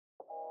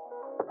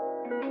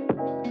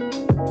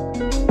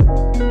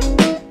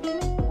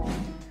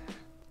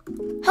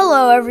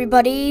Hello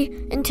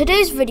everybody! In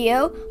today's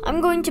video, I'm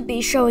going to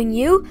be showing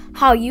you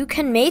how you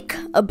can make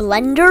a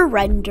Blender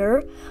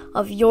render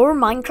of your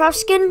Minecraft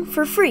skin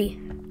for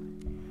free.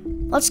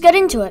 Let's get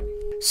into it.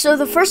 So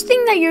the first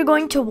thing that you're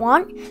going to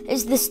want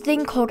is this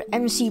thing called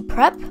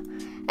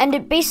MCprep, and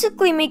it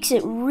basically makes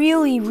it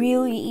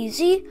really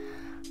easy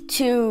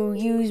to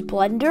use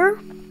Blender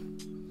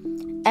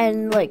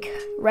and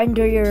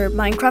render your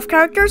Minecraft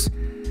characters.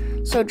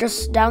 So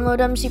just download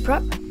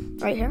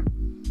MCprep right here.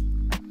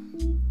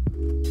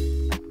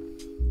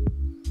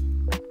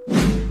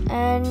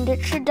 And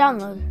it should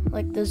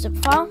download the zip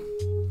file.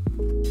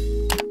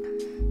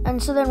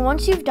 And so then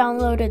once you've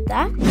downloaded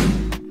that,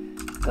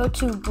 go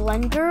to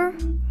Blender,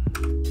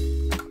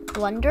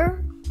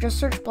 just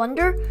search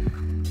Blender,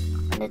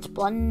 and it's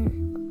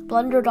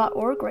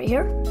blender.org right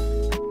here.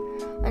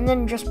 And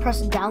then just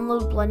press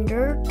download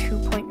Blender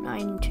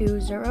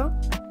 2.920,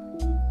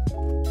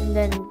 and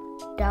then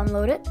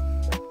download it.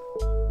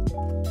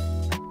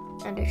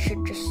 And it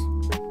should just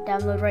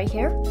download right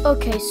here.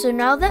 Okay, so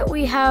now that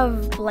we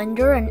have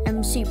Blender and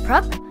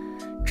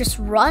MCprep, just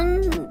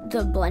run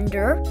the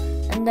Blender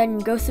and then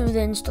go through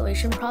the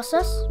installation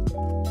process.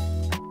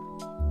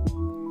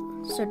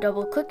 So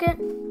double click it,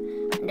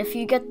 and if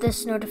you get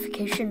this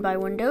notification by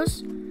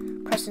Windows,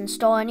 press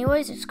install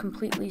anyways, it's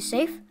completely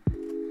safe.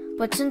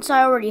 But since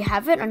I already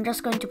have it, I'm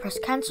just going to press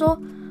cancel,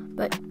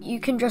 but you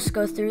can just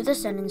go through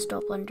this and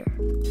install Blender.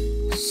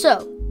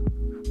 So,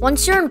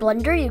 once you're in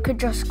Blender, you could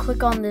just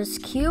click on this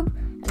cube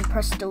and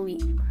press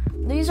delete.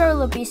 These are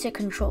the basic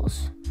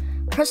controls.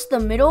 Press the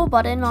middle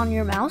button on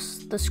your mouse,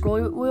 the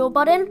scroll wheel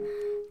button,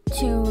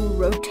 to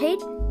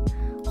rotate.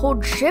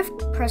 Hold shift,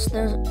 press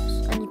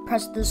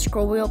the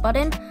scroll wheel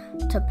button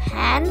to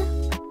pan.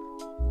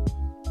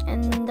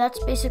 And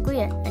that's basically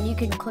it. And you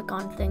can click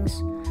on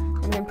things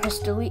and then press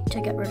delete to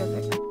get rid of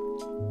it.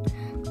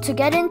 To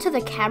get into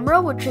the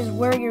camera, which is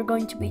where you're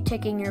going to be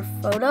taking your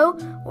photo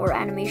or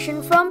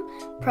animation from,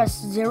 press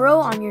 0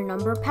 on your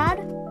number pad,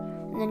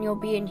 and then you'll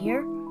be in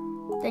here.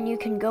 Then you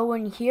can go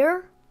in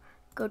here,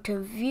 go to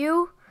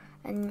view,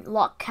 and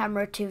lock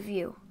camera to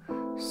view.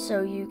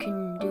 So you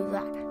can do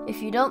that.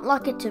 If you don't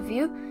lock it to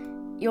view,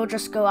 you'll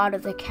just go out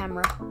of the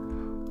camera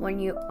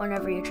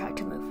whenever you try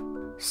to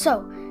move.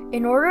 So,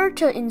 in order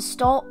to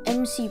install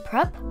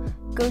MCprep,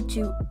 go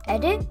to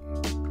Edit,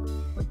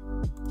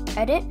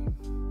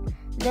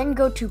 then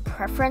go to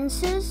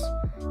Preferences,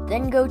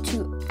 then go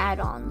to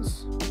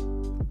Add-ons.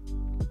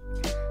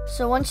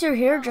 So once you're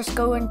here, just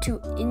go into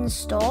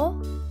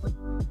Install,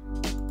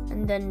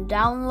 and then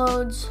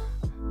Downloads,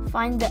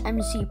 find the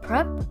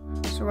MCprep.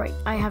 So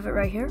I have it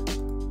right here,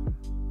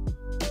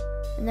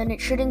 and then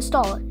it should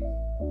install it.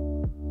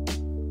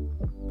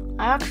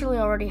 I actually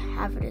already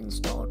have it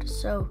installed,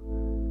 so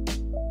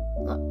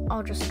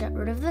I'll just get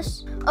rid of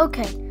this.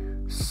 Okay,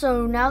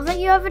 so now that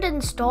you have it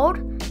installed,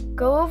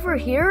 go over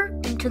here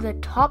into the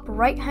top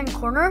right hand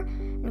corner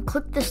and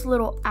click this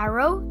little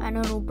arrow, and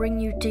it'll bring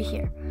you to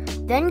here.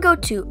 Then go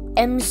to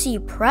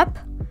MCprep,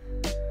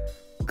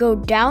 go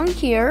down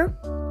here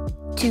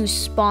to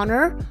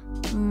Spawner,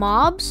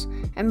 Mobs,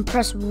 and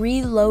press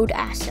Reload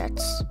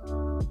Assets.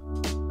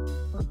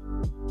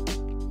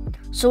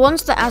 So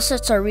once the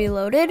assets are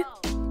reloaded,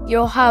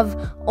 you'll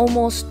have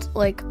almost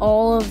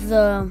all of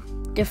the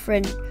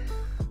different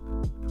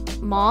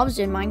mobs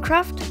in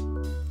Minecraft.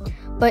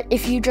 But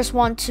if you just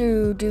want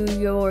to do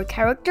your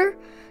character,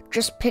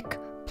 just pick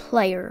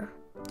player.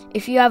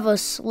 If you have a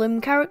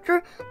slim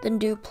character, then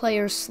do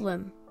player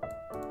slim.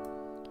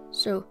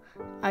 So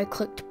I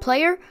clicked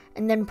player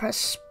and then press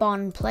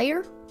spawn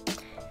player,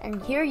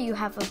 and here you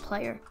have a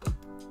player.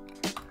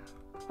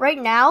 Right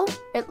now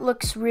it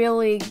looks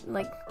really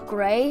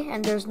gray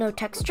and there's no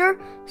texture.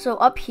 So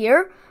up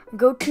here,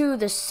 go to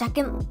the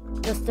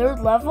third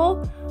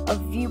level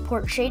of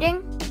viewport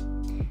shading,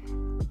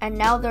 and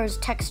now there's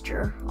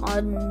texture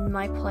on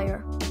my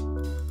player.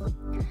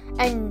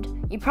 And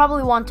you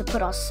probably want to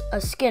put a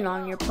skin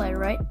on your player,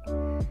 right?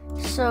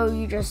 So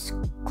you just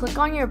click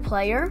on your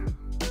player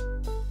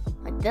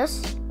like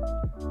this,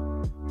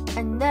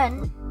 and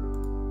then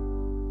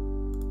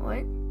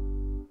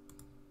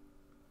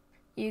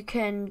you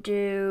can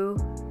do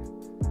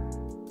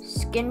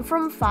skin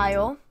from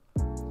file,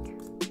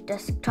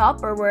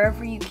 desktop, or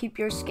wherever you keep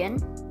your skin,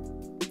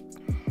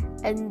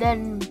 and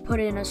then put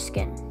in a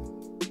skin.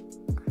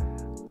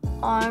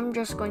 I'm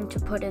just going to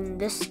put in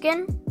this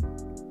skin,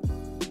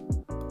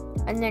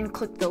 and then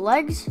click the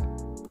legs,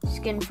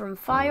 skin from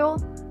file,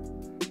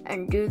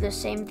 and do the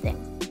same thing.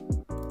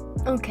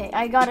 Okay,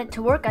 I got it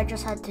to work. I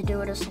just had to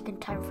do it a second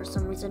time for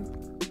some reason.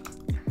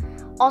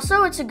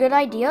 Also, it's a good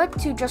idea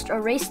to just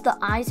erase the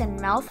eyes and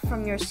mouth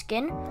from your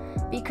skin,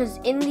 because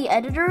in the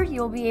editor,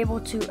 you'll be able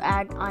to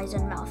add eyes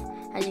and mouth,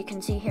 as you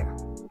can see here.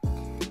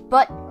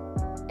 But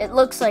it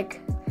looks like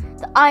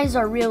the eyes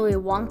are really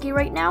wonky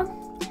right now.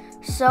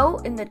 So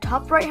in the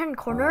top right hand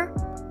corner,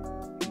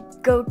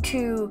 go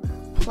to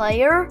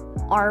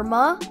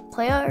player.arma,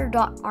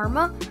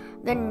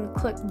 then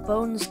click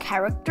Bones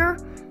Character,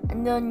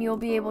 and then you'll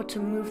be able to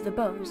move the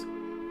bones.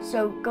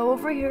 So go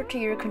over here to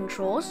your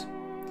controls,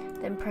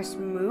 then press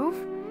move,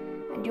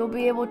 and you'll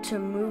be able to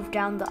move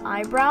down the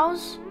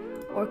eyebrows,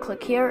 or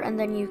click here and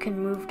then you can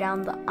move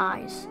down the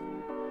eyes.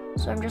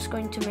 So I'm just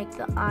going to make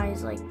the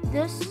eyes like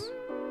this.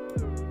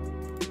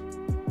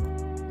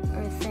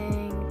 I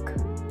think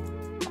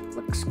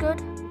looks good.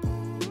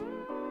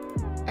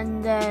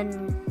 And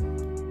then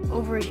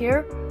over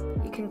here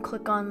you can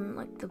click on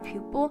like the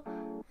pupil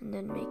and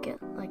then make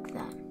it like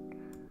that.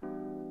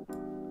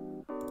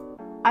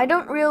 I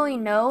don't really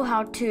know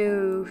how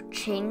to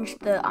change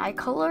the eye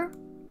color,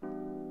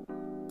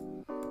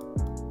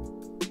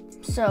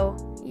 so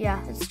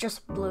yeah, it's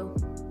just blue.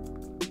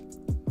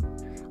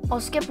 I'll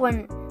skip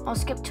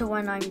to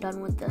when I'm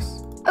done with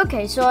this.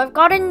 Okay, so I've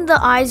gotten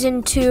the eyes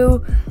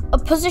into a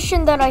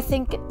position that I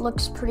think it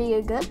looks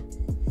pretty good.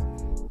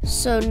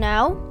 So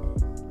now,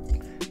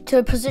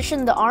 to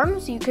position the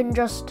arms, you can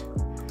just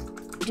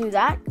do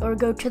that, or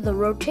go to the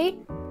rotate,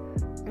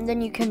 and then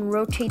you can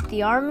rotate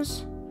the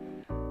arms,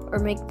 or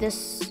make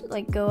this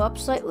like go up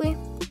slightly.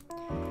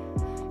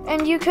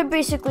 And you could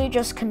basically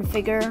just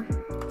configure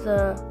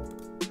the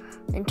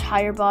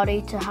entire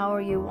body to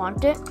however you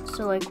want it.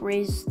 So like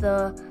raise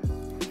the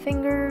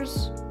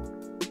fingers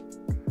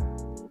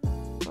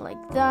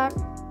like that,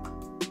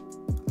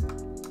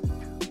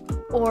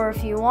 or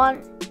if you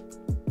want,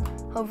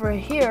 over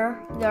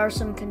here there are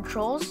some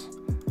controls,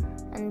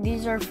 and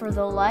these are for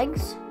the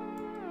legs,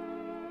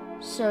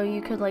 so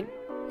you could like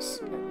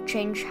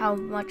change how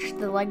much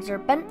the legs are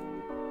bent.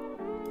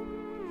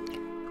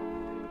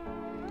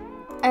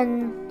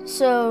 And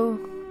so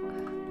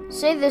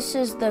say this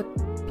is the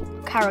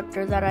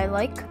character that I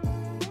like,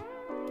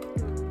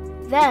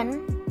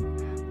 then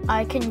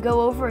I can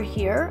go over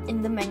here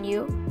in the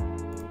menu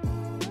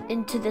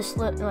into this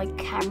like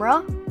camera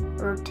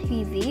or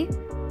TV,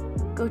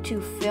 go to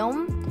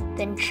film,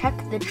 then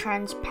check the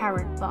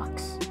transparent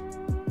box.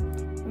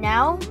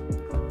 Now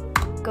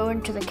go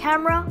into the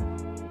camera,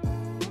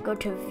 go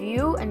to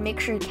view, and make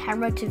sure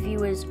camera to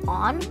view is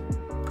on,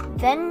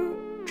 then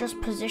just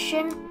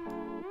position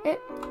it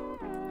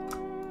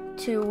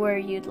to where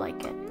you'd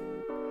like it.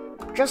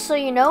 Just so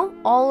you know,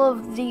 all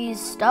of these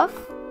stuff,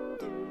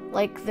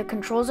 like the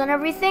controls and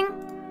everything,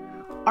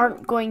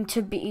 aren't going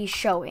to be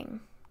showing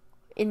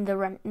in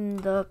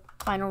the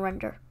final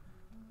render.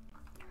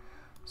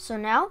 So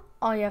now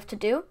all you have to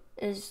do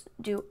is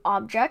do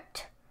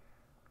object,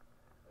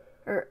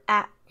 or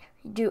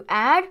do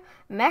add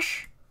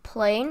mesh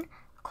plane,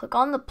 click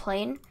on the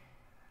plane,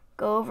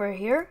 go over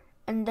here,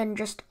 and then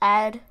just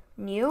add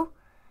new,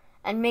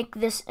 and make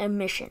this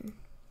emission.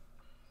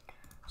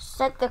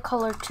 Set the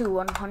color to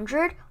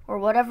 100, or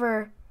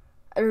whatever,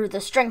 or the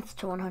strength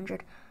to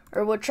 100,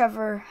 or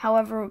whichever,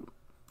 however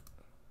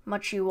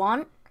much you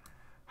want,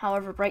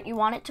 however bright you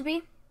want it to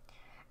be.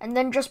 And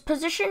then just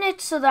position it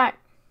so that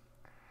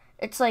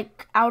it's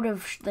like out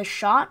of the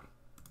shot,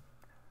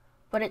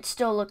 but it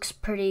still looks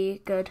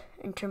pretty good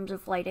in terms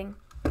of lighting.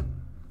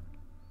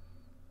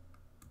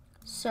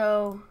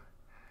 So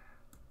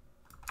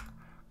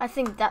I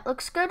think that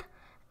looks good.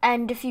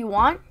 And if you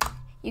want,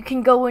 you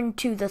can go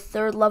into the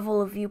third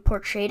level of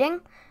viewport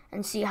shading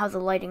and see how the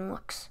lighting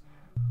looks.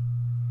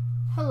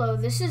 Hello,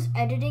 this is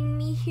editing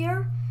me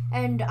here,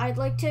 and I'd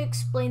like to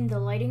explain the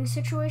lighting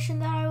situation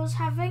that I was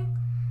having.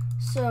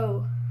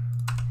 So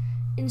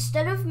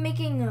instead of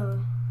making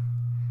a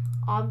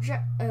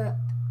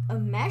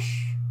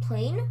mesh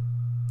plane,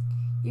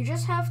 you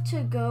just have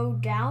to go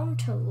down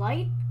to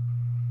light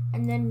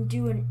and then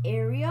do an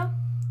area.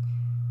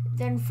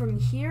 Then from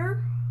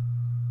here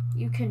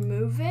you can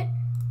move it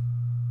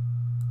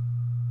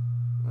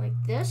like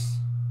this,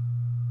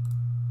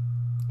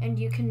 and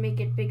you can make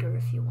it bigger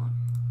if you want.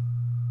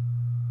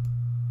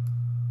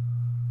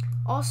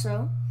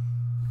 Also,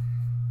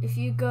 if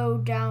you go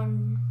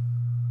down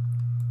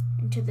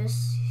into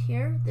this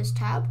here, this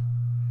tab,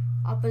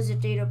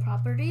 opposite data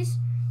properties,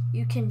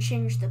 you can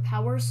change the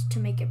powers to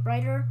make it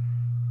brighter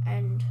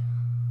and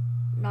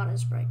not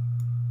as bright.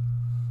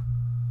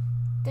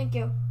 Thank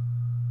you.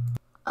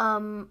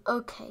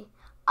 Okay.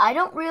 I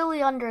don't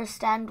really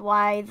understand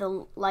why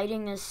the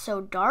lighting is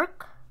so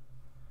dark,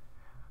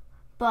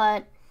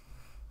 but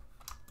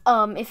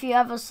if you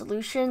have a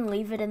solution,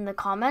 leave it in the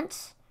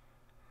comments.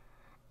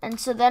 And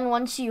so then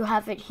once you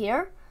have it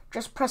here,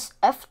 just press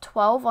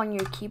F12 on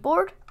your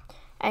keyboard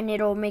and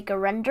it'll make a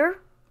render.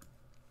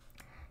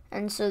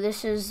 And so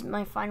this is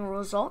my final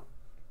result.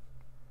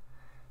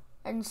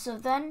 And so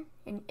then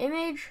in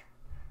image,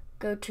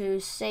 go to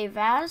save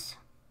as,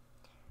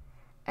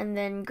 and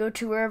then go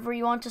to wherever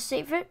you want to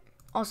save it.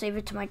 I'll save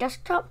it to my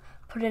desktop,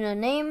 put in a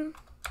name,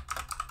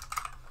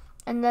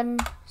 and then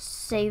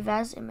save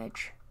as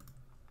image.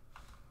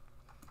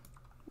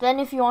 Then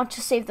if you want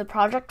to save the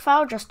project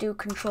file, just do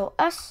Control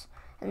S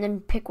and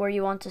then pick where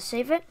you want to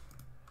save it.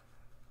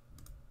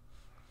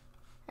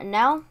 And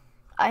now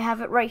I have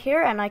it right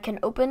here, and I can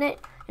open it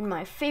in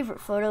my favorite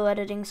photo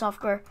editing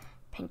software,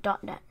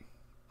 Paint.net.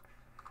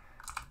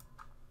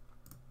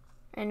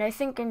 And I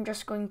think I'm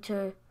just going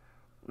to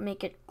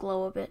make it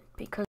glow a bit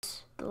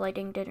because the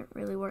lighting didn't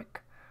really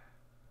work.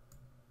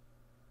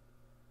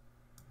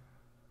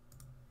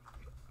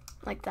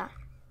 Like that.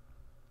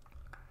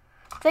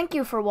 Thank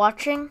you for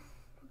watching.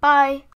 Bye.